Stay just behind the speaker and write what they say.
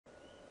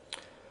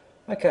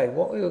Okay,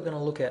 what we were going to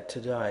look at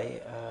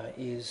today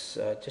is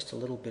just a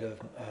little bit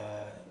of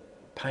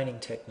painting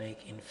technique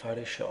in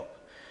Photoshop.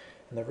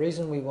 And the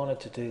reason we wanted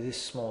to do this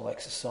small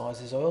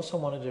exercise is I also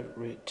wanted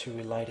to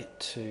relate it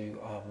to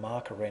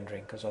marker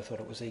rendering because I thought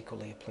it was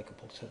equally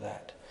applicable to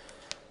that.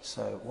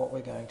 So what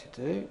we're going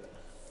to do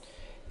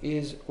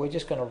is we're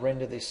just going to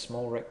render this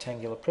small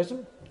rectangular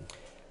prism,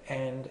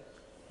 and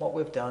what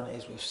we've done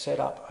is we've set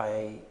up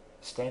a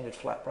standard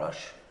flat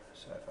brush.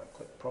 So if I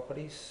click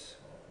properties,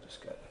 I'll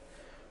just go to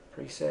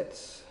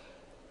presets.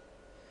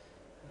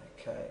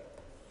 Okay,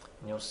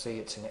 and you'll see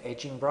it's an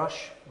edging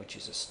brush, which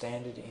is a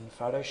standard in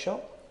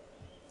Photoshop.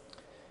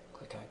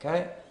 Click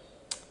OK.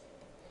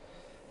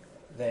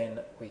 Then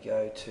we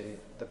go to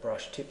the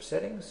brush tip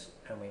settings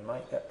and we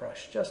make that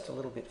brush just a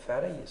little bit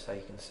fatter. So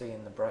you can see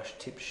in the brush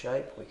tip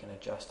shape, we can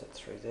adjust it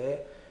through there,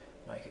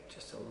 make it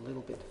just a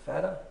little bit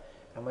fatter.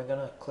 And we're going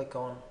to click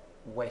on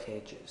wet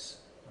edges.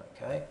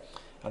 Okay,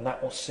 and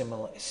that will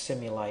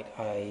simulate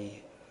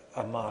a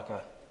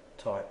marker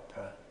type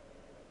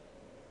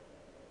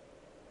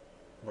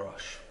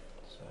brush.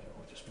 So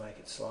we'll just make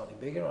it slightly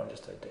bigger. I'm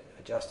just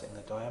adjusting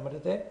the diameter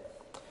there.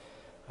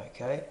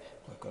 Okay,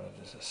 we've got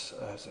it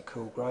as a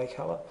cool grey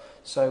colour.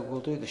 So we'll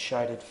do the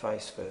shaded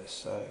face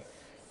first. So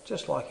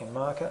just like in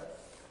marker,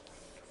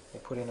 we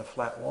put in a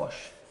flat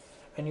wash.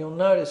 And you'll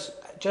notice,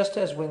 just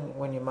as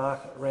when you're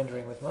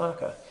rendering with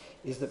marker,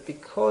 is that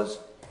because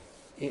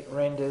it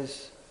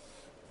renders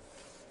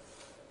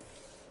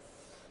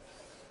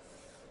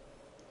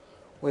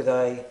with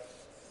a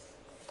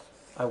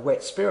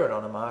wet spirit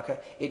on a marker,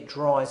 it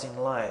dries in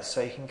layers,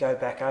 so you can go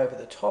back over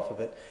the top of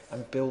it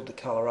and build the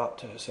colour up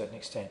to a certain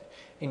extent.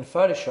 In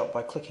Photoshop,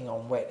 by clicking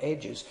on wet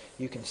edges,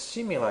 you can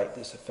simulate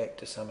this effect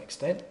to some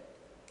extent.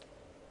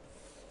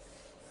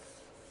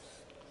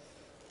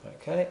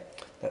 Okay,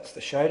 that's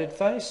the shaded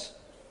face.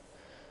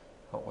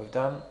 What we've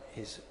done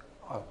is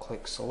I'll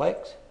click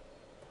select,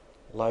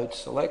 load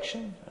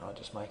selection, and I'll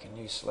just make a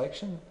new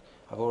selection.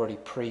 I've already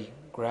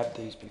pre-grabbed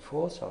these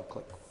before, so I'll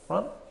click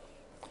front.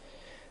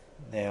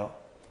 Now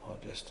I'll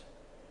just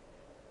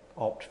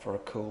opt for a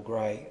cool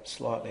grey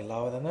slightly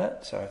lower than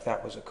that. So if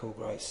that was a cool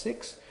grey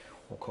 6,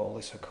 we'll call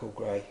this a cool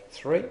grey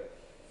 3.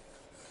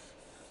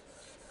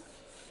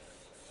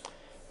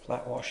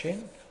 Flat wash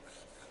in.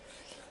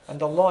 And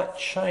the light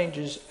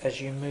changes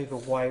as you move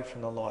away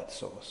from the light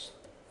source.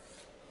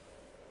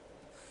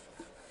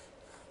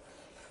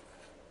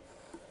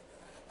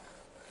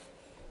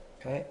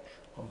 Okay,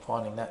 I'm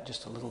finding that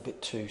just a little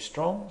bit too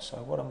strong, so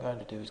what I'm going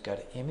to do is go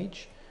to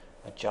Image,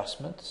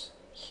 Adjustments,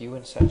 Hue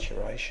and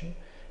Saturation,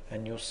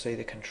 and you'll see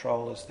the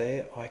controllers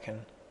there. I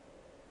can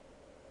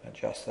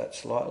adjust that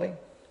slightly,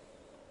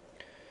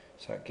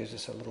 so it gives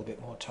us a little bit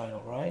more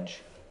tonal range.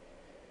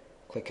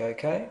 Click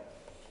OK.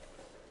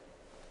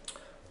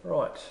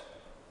 Right,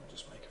 I'll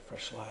just make a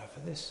fresh layer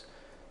for this.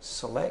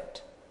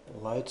 Select,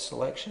 load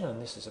selection,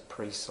 and this is a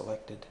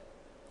pre-selected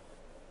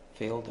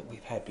field that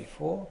we've had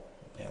before.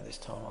 Now this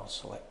time I'll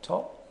select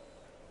top.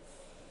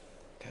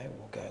 Okay,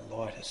 we'll go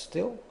lighter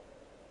still.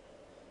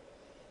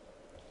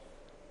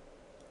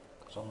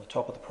 Because on the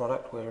top of the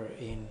product we're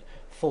in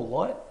full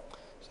light.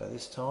 So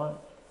this time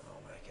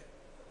I'll make it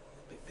a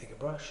little bit bigger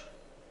brush.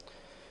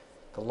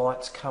 The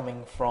light's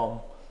coming from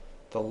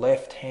the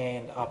left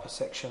hand upper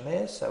section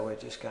there, so we're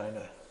just going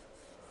to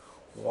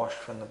wash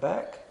from the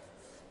back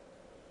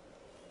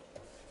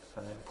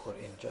and then put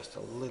in just a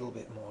little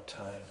bit more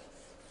tone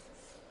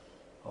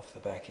off the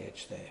back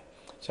edge there.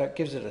 So it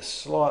gives it a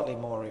slightly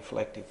more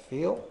reflective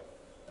feel.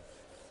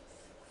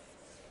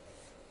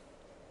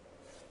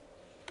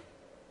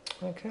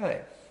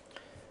 Okay,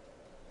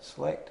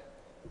 select,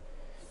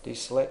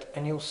 deselect,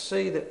 and you'll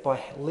see that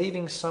by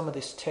leaving some of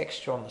this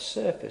texture on the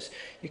surface,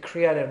 you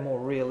create a more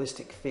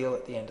realistic feel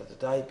at the end of the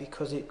day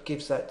because it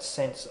gives that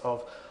sense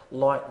of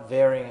light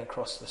varying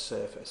across the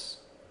surface.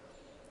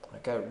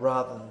 Okay,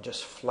 rather than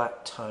just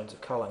flat tones of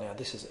colour. Now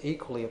this is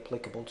equally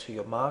applicable to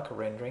your marker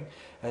rendering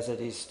as it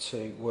is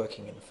to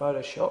working in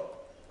Photoshop.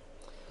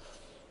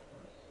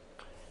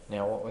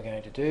 Now what we're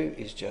going to do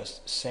is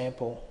just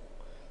sample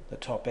the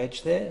top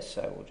edge there,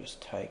 so we'll just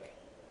take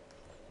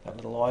that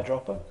little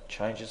eyedropper,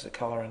 changes the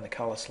colour in the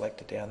colour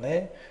selector down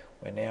there.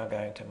 We're now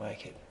going to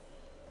make it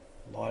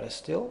lighter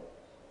still,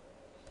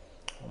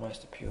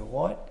 almost a pure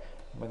white.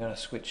 And we're going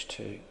to switch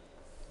to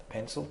the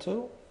pencil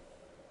tool.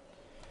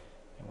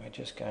 And we're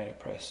just going to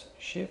press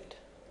Shift,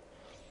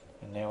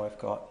 and now we've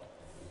got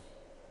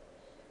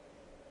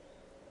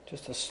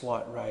just a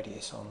slight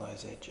radius on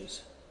those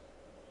edges.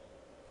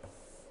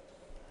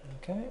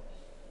 Okay,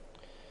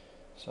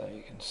 so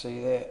you can see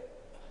there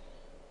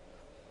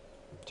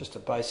just a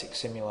basic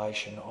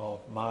simulation of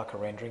marker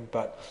rendering,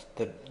 but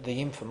the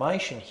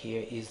information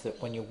here is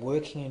that when you're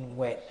working in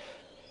wet,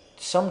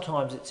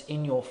 sometimes it's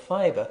in your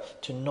favour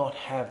to not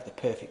have the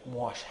perfect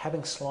wash.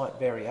 Having slight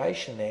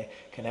variation there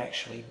can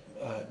actually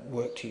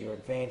work to your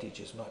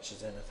advantage as much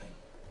as anything.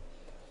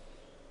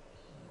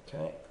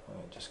 Okay,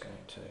 I'm just going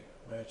to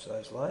merge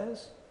those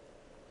layers.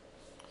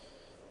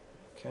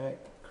 Okay,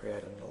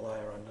 create a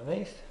layer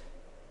underneath.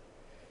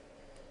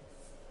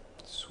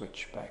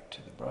 switch back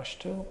to the brush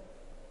tool,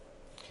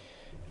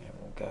 and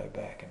we'll go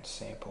back and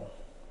sample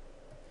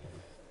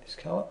this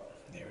colour.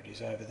 There it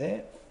is over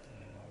there,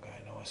 and we'll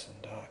go nice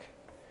and dark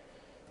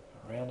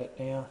around it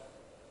now.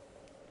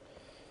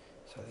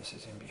 So this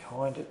is in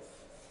behind it.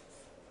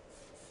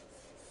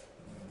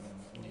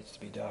 It needs to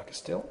be darker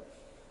still.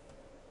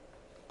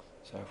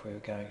 So if we were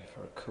going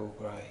for a cool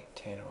grey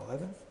 10 or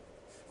 11,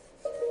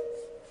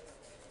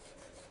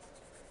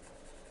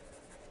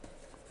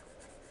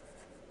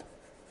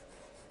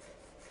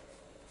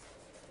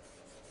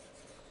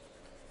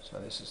 so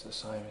this is the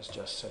same as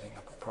just setting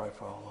up a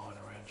profile line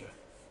around you.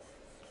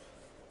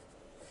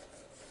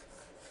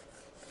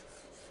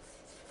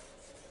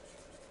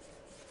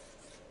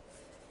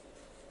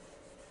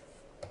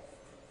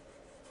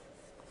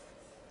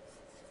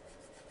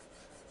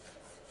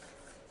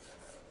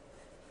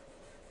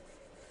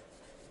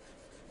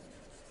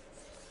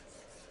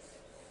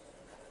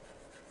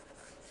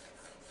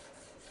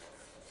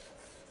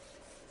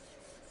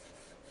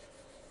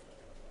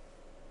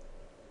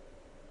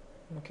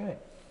 Okay,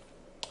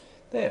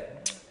 there.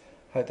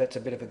 Hope that's a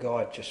bit of a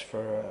guide just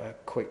for a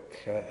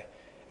quick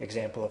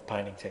example of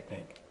painting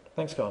technique.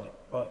 Thanks kindly.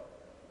 Bye.